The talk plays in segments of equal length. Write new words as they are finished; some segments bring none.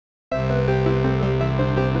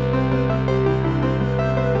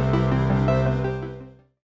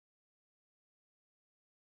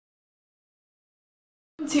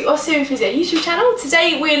To Osteo Physio YouTube channel.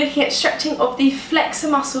 Today we're looking at stretching of the flexor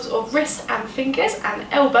muscles of wrist and fingers and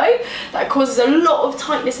elbow that causes a lot of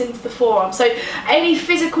tightness into the forearm. So any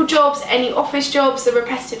physical jobs, any office jobs, the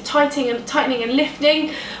repetitive tightening and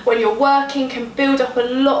lifting when you're working can build up a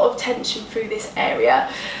lot of tension through this area.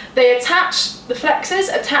 They attach, the flexors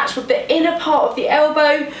attach with the inner part of the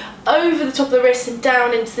elbow over the top of the wrist and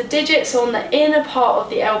down into the digits, so on the inner part of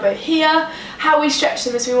the elbow here. How we stretch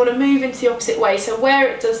them is we want to move into the opposite way, so where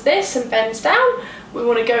it does this and bends down, we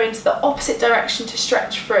want to go into the opposite direction to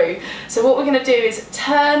stretch through. So what we're going to do is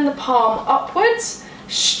turn the palm upwards,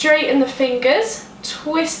 straighten the fingers,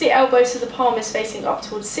 twist the elbow so the palm is facing up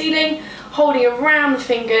towards the ceiling, holding around the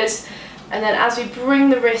fingers, and then as we bring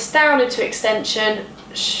the wrist down into extension,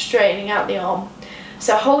 straightening out the arm.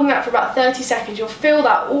 So holding that for about 30 seconds, you'll feel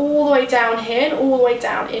that all the way down here and all the way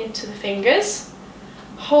down into the fingers.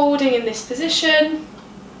 Holding in this position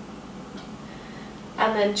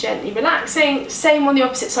and then gently relaxing. Same on the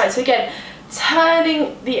opposite side. So again,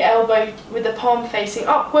 turning the elbow with the palm facing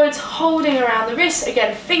upwards, holding around the wrist,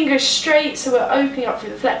 again fingers straight so we're opening up through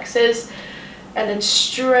the flexors and then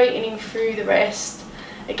straightening through the wrist.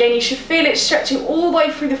 Again, you should feel it stretching all the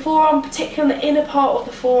way through the forearm, particularly on the inner part of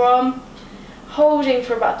the forearm. Holding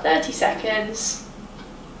for about 30 seconds.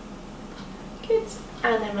 Good.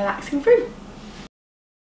 And then relaxing through.